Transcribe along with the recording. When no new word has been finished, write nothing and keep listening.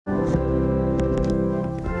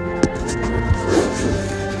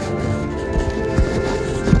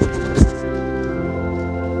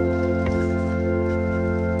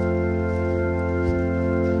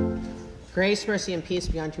Grace, mercy, and peace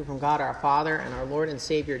be unto you from God our Father and our Lord and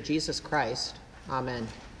Savior Jesus Christ. Amen.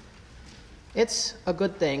 It's a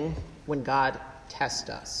good thing when God tests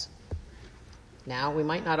us. Now, we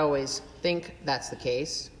might not always think that's the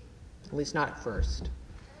case, at least not at first.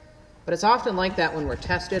 But it's often like that when we're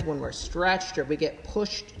tested, when we're stretched, or we get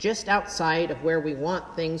pushed just outside of where we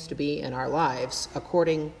want things to be in our lives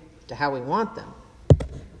according to how we want them.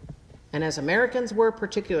 And as Americans, we're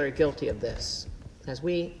particularly guilty of this, as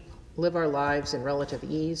we live our lives in relative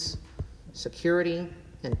ease, security,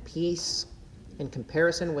 and peace in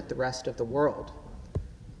comparison with the rest of the world.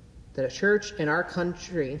 The church in our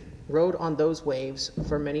country rode on those waves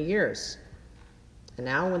for many years. And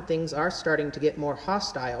now when things are starting to get more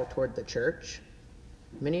hostile toward the church,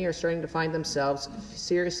 many are starting to find themselves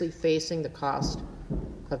seriously facing the cost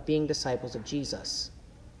of being disciples of Jesus,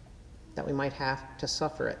 that we might have to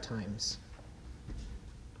suffer at times.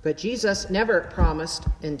 But Jesus never promised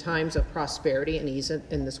in times of prosperity and ease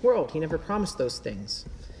in this world. He never promised those things.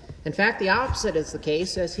 In fact, the opposite is the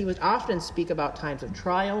case, as he would often speak about times of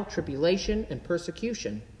trial, tribulation, and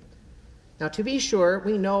persecution. Now, to be sure,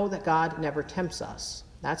 we know that God never tempts us.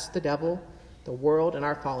 That's the devil, the world, and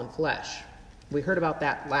our fallen flesh. We heard about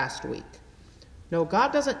that last week. No,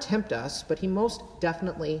 God doesn't tempt us, but he most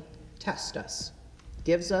definitely tests us,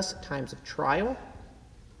 gives us times of trial,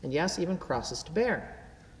 and yes, even crosses to bear.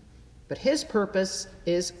 But his purpose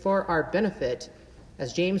is for our benefit,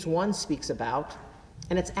 as James 1 speaks about,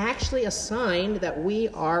 and it's actually a sign that we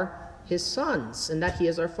are his sons and that he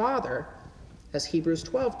is our Father, as Hebrews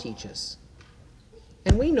 12 teaches.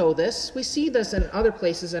 And we know this. We see this in other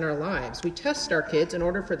places in our lives. We test our kids in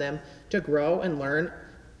order for them to grow and learn,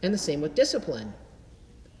 and the same with discipline.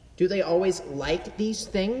 Do they always like these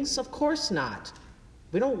things? Of course not.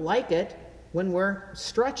 We don't like it when we're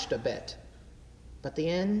stretched a bit. But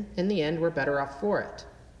in the end, we're better off for it.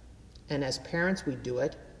 And as parents, we do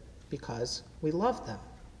it because we love them.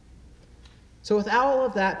 So with all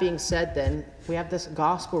of that being said, then, we have this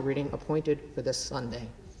gospel reading appointed for this Sunday.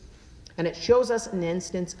 And it shows us an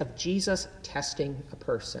instance of Jesus testing a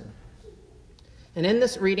person. And in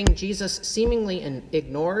this reading, Jesus seemingly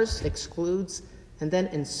ignores, excludes, and then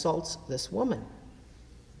insults this woman.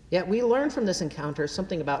 Yet we learn from this encounter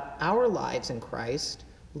something about our lives in Christ,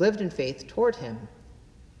 lived in faith toward him.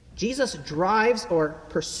 Jesus drives or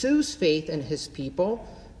pursues faith in his people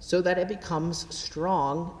so that it becomes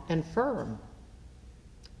strong and firm.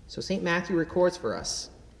 So St. Matthew records for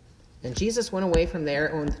us, "And Jesus went away from there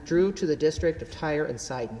and withdrew to the district of Tyre and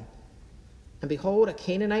Sidon. And behold, a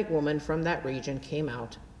Canaanite woman from that region came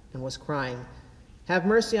out and was crying, 'Have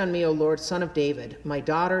mercy on me, O Lord, Son of David. My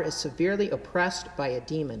daughter is severely oppressed by a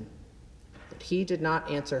demon.' But he did not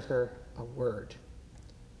answer her a word."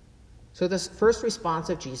 So this first response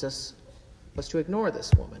of Jesus was to ignore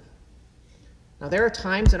this woman. Now there are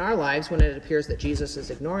times in our lives when it appears that Jesus is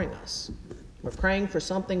ignoring us. We're praying for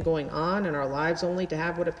something going on in our lives only to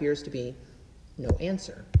have what appears to be no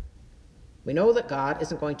answer. We know that God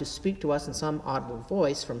isn't going to speak to us in some audible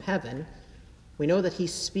voice from heaven. We know that he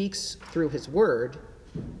speaks through his word,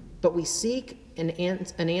 but we seek an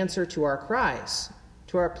answer to our cries,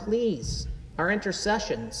 to our pleas, our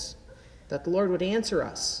intercessions, that the Lord would answer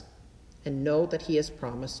us and know that he has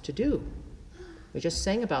promised to do. We just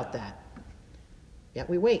sang about that. Yet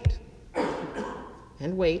we wait,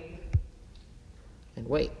 and wait, and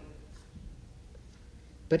wait.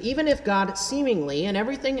 But even if God seemingly and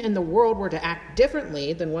everything in the world were to act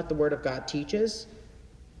differently than what the Word of God teaches,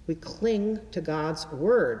 we cling to God's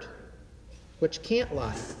Word, which can't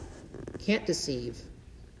lie, can't deceive,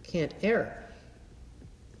 can't err.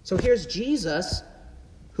 So here's Jesus,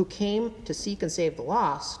 who came to seek and save the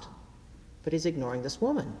lost, but he's ignoring this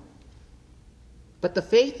woman. But the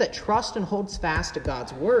faith that trusts and holds fast to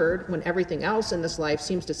God's word when everything else in this life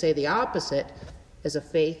seems to say the opposite is a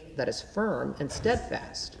faith that is firm and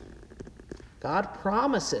steadfast. God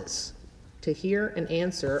promises to hear and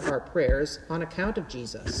answer our prayers on account of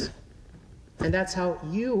Jesus. And that's how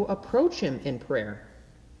you approach him in prayer.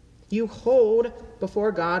 You hold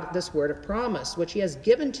before God this word of promise, which he has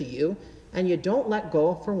given to you, and you don't let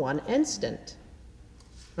go for one instant.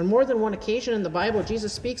 On more than one occasion in the Bible,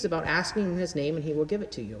 Jesus speaks about asking in his name and he will give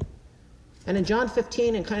it to you. And in John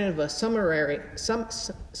 15, in kind of a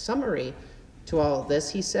summary to all of this,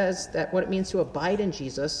 he says that what it means to abide in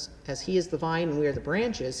Jesus, as he is the vine and we are the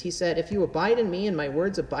branches, he said, "If you abide in me and my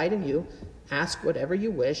words abide in you, ask whatever you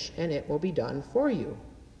wish and it will be done for you."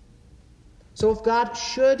 So if God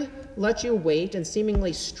should let you wait and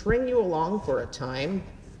seemingly string you along for a time,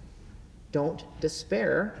 don't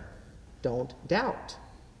despair, don't doubt.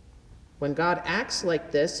 When God acts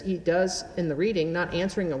like this, he does in the reading, not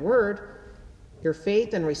answering a word, Your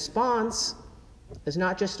faith and response is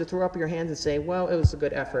not just to throw up your hands and say, well, it was a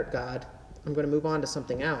good effort, God. I'm going to move on to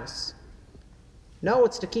something else. No,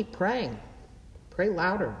 it's to keep praying. Pray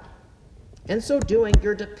louder. In so doing,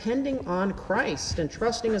 you're depending on Christ and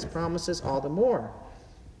trusting his promises all the more.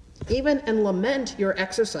 Even in lament, you're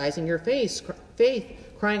exercising your faith,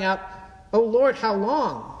 crying out, "Oh Lord, how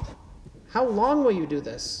long? How long will you do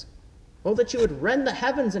this? Oh, that you would rend the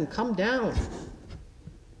heavens and come down."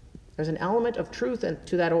 There's an element of truth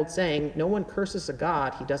to that old saying, no one curses a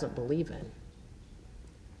God he doesn't believe in.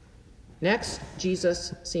 Next,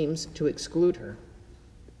 Jesus seems to exclude her.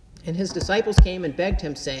 And his disciples came and begged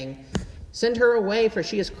him, saying, "Send her away, for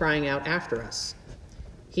she is crying out after us."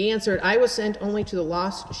 He answered, "I was sent only to the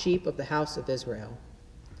lost sheep of the house of Israel."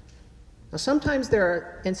 Now, sometimes there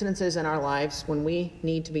are incidences in our lives when we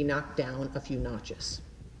need to be knocked down a few notches.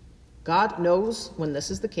 God knows when this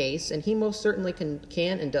is the case, and he most certainly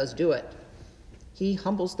can and does do it. He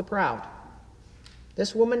humbles the proud.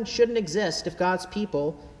 This woman shouldn't exist. If God's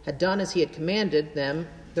people had done as he had commanded them,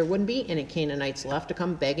 there wouldn't be any Canaanites left to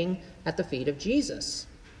come begging at the feet of Jesus.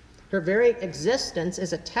 Her very existence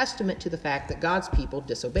is a testament to the fact that God's people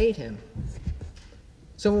disobeyed him.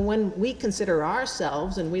 So when we consider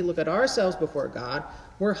ourselves and we look at ourselves before God,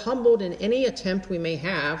 we're humbled in any attempt we may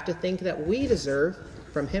have to think that we deserve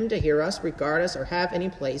from him to hear us, regard us, or have any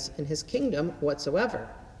place in his kingdom whatsoever.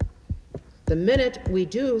 The minute we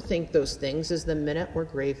do think those things is the minute we're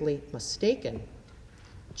gravely mistaken.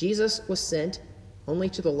 Jesus was sent only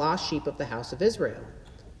to the lost sheep of the house of Israel.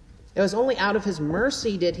 It was only out of his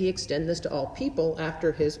mercy did he extend this to all people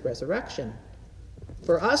after his resurrection.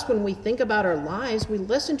 For us, when we think about our lives, we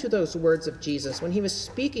listen to those words of Jesus when he was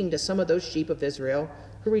speaking to some of those sheep of Israel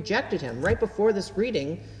who rejected him. Right before this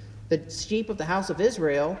reading, the sheep of the house of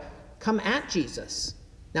Israel come at Jesus.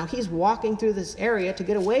 Now he's walking through this area to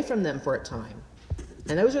get away from them for a time.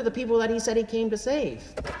 And those are the people that he said he came to save.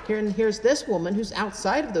 Here's this woman who's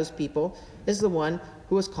outside of those people is the one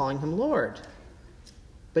who is calling him Lord.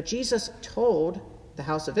 But Jesus told the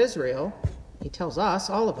house of Israel, he tells us,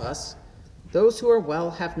 all of us, those who are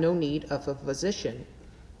well have no need of a physician,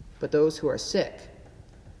 but those who are sick.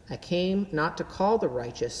 I came not to call the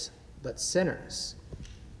righteous, but sinners.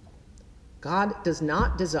 God does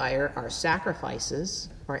not desire our sacrifices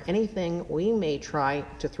or anything we may try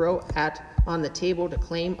to throw on the table to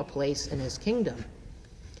claim a place in his kingdom.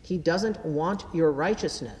 He doesn't want your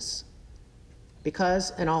righteousness.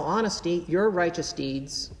 Because, in all honesty, your righteous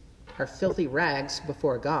deeds are filthy rags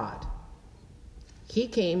before God. He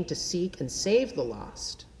came to seek and save the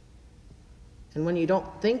lost. And when you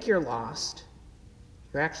don't think you're lost,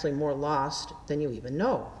 you're actually more lost than you even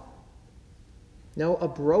know. No, a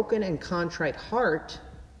broken and contrite heart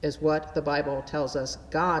is what the Bible tells us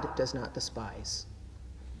God does not despise.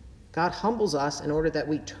 God humbles us in order that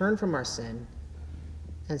we turn from our sin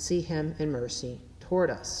and see him in mercy toward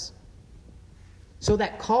us. So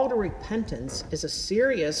that call to repentance is a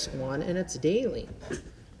serious one, and it's daily.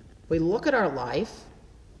 We look at our life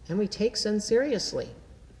and we take sin seriously.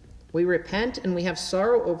 We repent and we have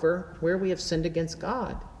sorrow over where we have sinned against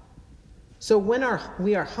God. So when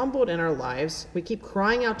we are humbled in our lives, we keep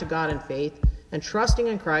crying out to God in faith and trusting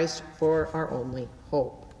in Christ for our only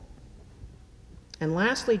hope. And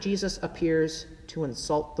lastly, Jesus appears to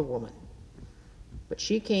insult the woman. But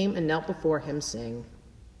she came and knelt before him, saying,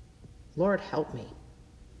 "Lord, help me."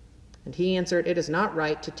 And he answered, "It is not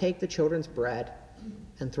right to take the children's bread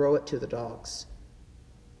and throw it to the dogs."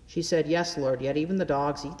 She said, "Yes, Lord, yet even the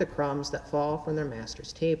dogs eat the crumbs that fall from their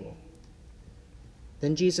master's table."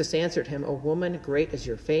 Then Jesus answered him, "O woman, great is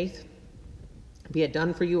your faith. Be it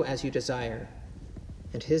done for you as you desire."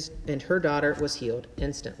 And her daughter was healed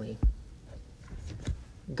instantly.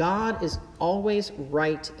 God is always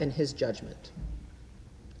right in his judgment.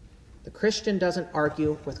 The Christian doesn't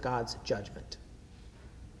argue with God's judgment.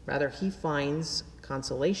 Rather, he finds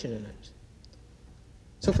consolation in it.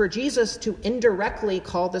 So for Jesus to indirectly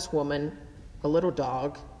call this woman a little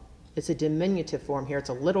dog, it's a diminutive form here, it's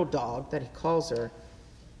a little dog that he calls her,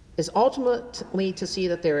 is ultimately to see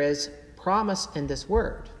that there is promise in this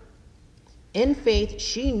word. In faith,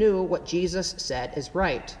 she knew what Jesus said is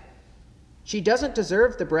right. She doesn't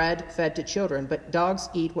deserve the bread fed to children, but dogs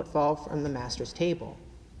eat what fall from the master's table.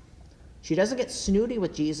 She doesn't get snooty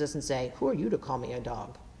with Jesus and say, "Who are you to call me a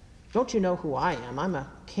dog? Don't you know who I am? I'm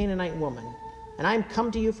a Canaanite woman, and I'm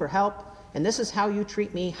come to you for help, and this is how you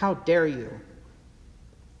treat me. How dare you?"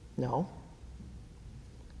 No.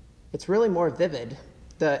 It's really more vivid.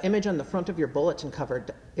 The image on the front of your bulletin cover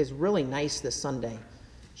is really nice this Sunday.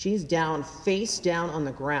 She's down, face down on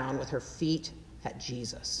the ground with her feet at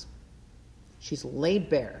Jesus. She's laid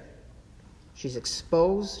bare. She's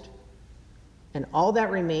exposed, and all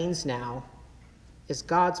that remains now is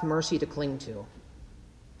God's mercy to cling to.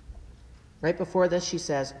 Right before this, she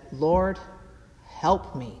says, Lord,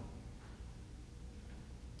 help me.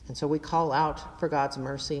 And so we call out for God's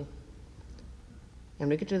mercy. And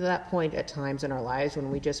we get to that point at times in our lives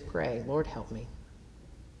when we just pray, Lord, help me.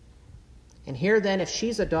 And here then, if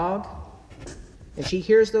she's a dog, and she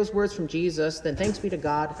hears those words from Jesus, then thanks be to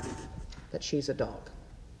God that she's a dog.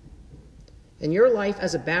 In your life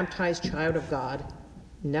as a baptized child of God,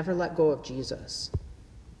 never let go of Jesus.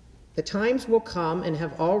 The times will come, and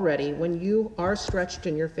have already, when you are stretched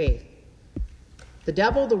in your faith. The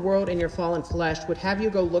devil, the world, and your fallen flesh would have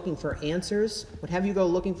you go looking for answers, would have you go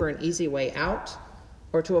looking for an easy way out,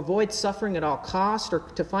 or to avoid suffering at all cost, or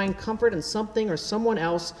to find comfort in something or someone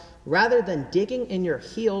else, rather than digging in your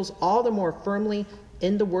heels all the more firmly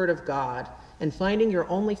in the Word of God and finding your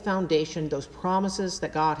only foundation, those promises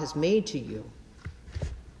that God has made to you.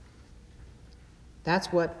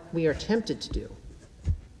 That's what we are tempted to do.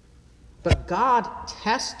 But God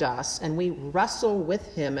tests us, and we wrestle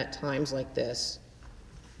with him at times like this,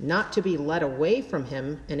 not to be led away from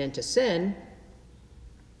him and into sin,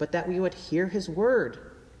 but that we would hear his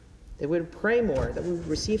word, that we would pray more, that we would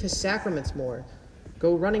receive his sacraments more,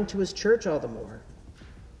 go running to his church all the more.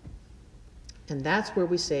 And that's where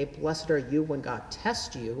we say, blessed are you when God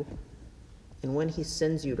tests you and when he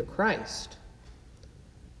sends you to Christ.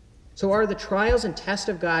 So are the trials and tests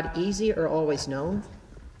of God easy or always known?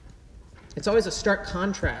 It's always a stark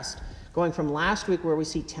contrast, going from last week where we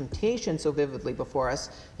see temptation so vividly before us,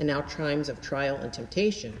 and now times of trial and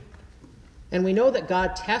temptation. And we know that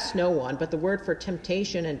God tests no one, but the word for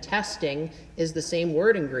temptation and testing is the same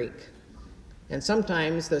word in Greek. And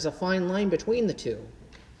sometimes there's a fine line between the two.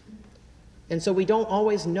 And so we don't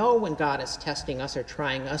always know when God is testing us or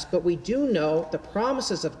trying us, but we do know the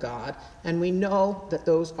promises of God, and we know that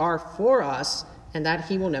those are for us and that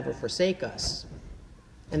he will never forsake us,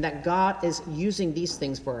 and that God is using these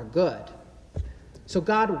things for our good. So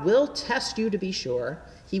God will test you to be sure.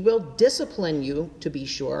 He will discipline you to be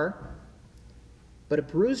sure, but a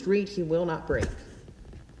bruised reed he will not break,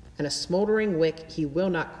 and a smoldering wick he will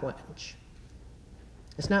not quench.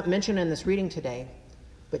 It's not mentioned in this reading today,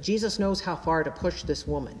 but Jesus knows how far to push this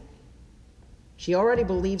woman. She already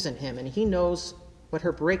believes in him, and he knows what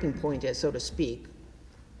her breaking point is, so to speak.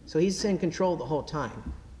 So he's in control the whole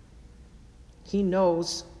time. He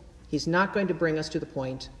knows he's not going to bring us to the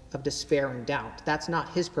point of despair and doubt. That's not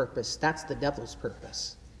his purpose. That's the devil's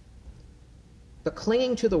purpose. But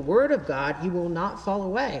clinging to the word of God, you will not fall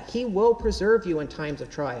away. He will preserve you in times of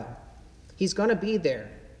trial. He's going to be there.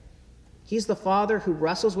 He's the Father who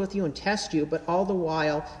wrestles with you and tests you, but all the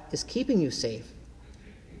while is keeping you safe.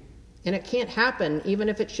 And it can't happen even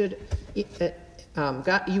if it should... you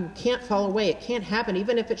can't fall away. It can't happen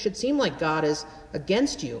even if it should seem like God is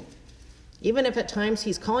against you. Even if at times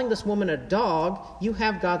he's calling this woman a dog, you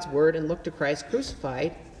have God's word and look to Christ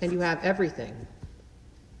crucified, and you have everything.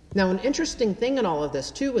 Now, an interesting thing in all of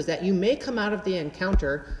this, too, is that you may come out of the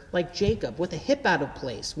encounter like Jacob, with a hip out of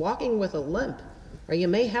place, walking with a limp, or you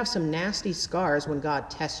may have some nasty scars when God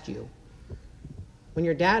tests you. When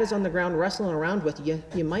your dad is on the ground wrestling around with you,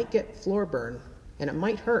 you might get floor burn, and it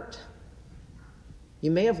might hurt.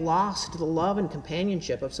 You may have lost the love and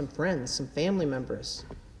companionship of some friends, some family members.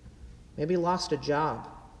 Maybe lost a job,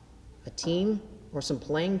 a team, or some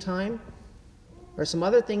playing time, or some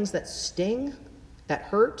other things that sting, that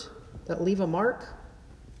hurt, that leave a mark.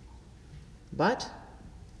 But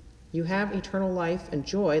you have eternal life and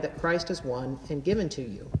joy that Christ has won and given to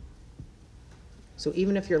you. So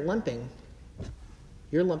even if you're limping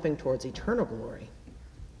towards eternal glory.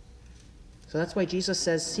 So that's why Jesus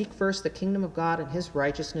says, seek first the kingdom of God and his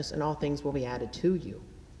righteousness, and all things will be added to you.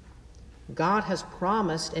 God has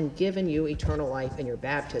promised and given you eternal life in your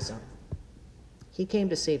baptism. He came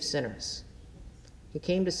to save sinners. He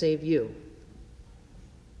came to save you.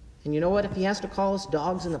 And you know what? If he has to call us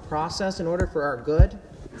dogs in the process in order for our good,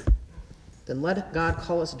 then let God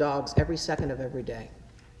call us dogs every second of every day.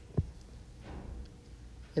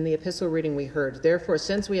 In the epistle reading we heard, therefore,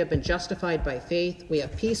 since we have been justified by faith, we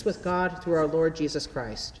have peace with God through our Lord Jesus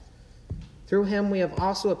Christ. Through him we have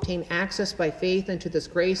also obtained access by faith into this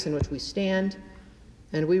grace in which we stand,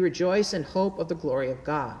 and we rejoice in hope of the glory of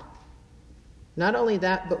God. Not only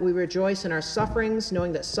that, but we rejoice in our sufferings,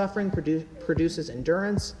 knowing that suffering produces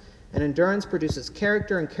endurance, and endurance produces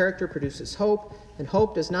character, and character produces hope, and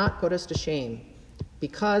hope does not put us to shame,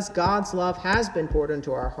 because God's love has been poured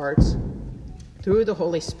into our hearts through the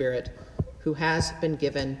Holy Spirit, who has been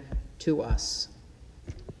given to us.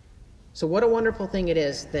 So what a wonderful thing it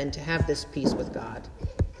is, then, to have this peace with God.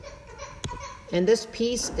 And this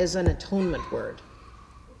peace is an atonement word.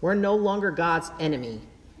 We're no longer God's enemy.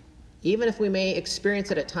 Even if we may experience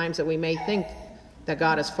it at times that we may think that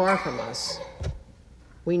God is far from us,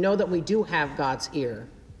 we know that we do have God's ear.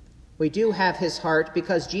 We do have his heart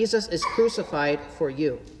because Jesus is crucified for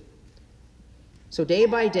you. So day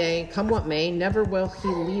by day, come what may, never will he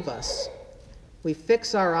leave us. We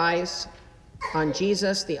fix our eyes on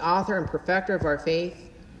Jesus, the author and perfecter of our faith,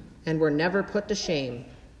 and we're never put to shame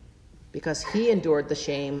because he endured the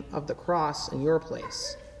shame of the cross in your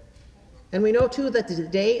place. And we know, too, that the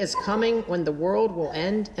day is coming when the world will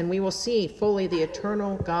end and we will see fully the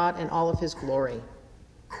eternal God in all of his glory.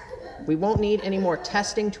 We won't need any more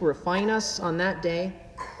testing to refine us on that day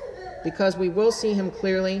because we will see him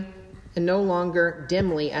clearly and no longer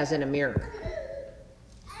dimly as in a mirror.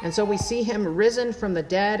 And so we see him risen from the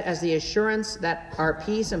dead as the assurance that our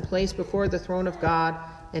peace and place before the throne of God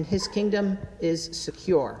and his kingdom is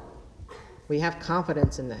secure. We have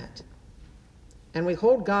confidence in that. And we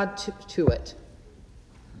hold God to it,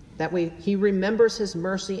 that he remembers his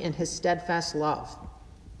mercy and his steadfast love.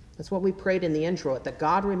 That's what we prayed in the intro, that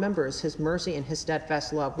God remembers his mercy and his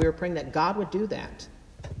steadfast love. We were praying that God would do that.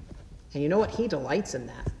 And you know what? He delights in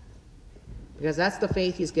that. Because that's the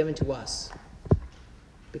faith he's given to us.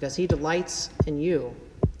 Because he delights in you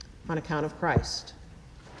on account of Christ.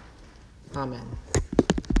 Amen.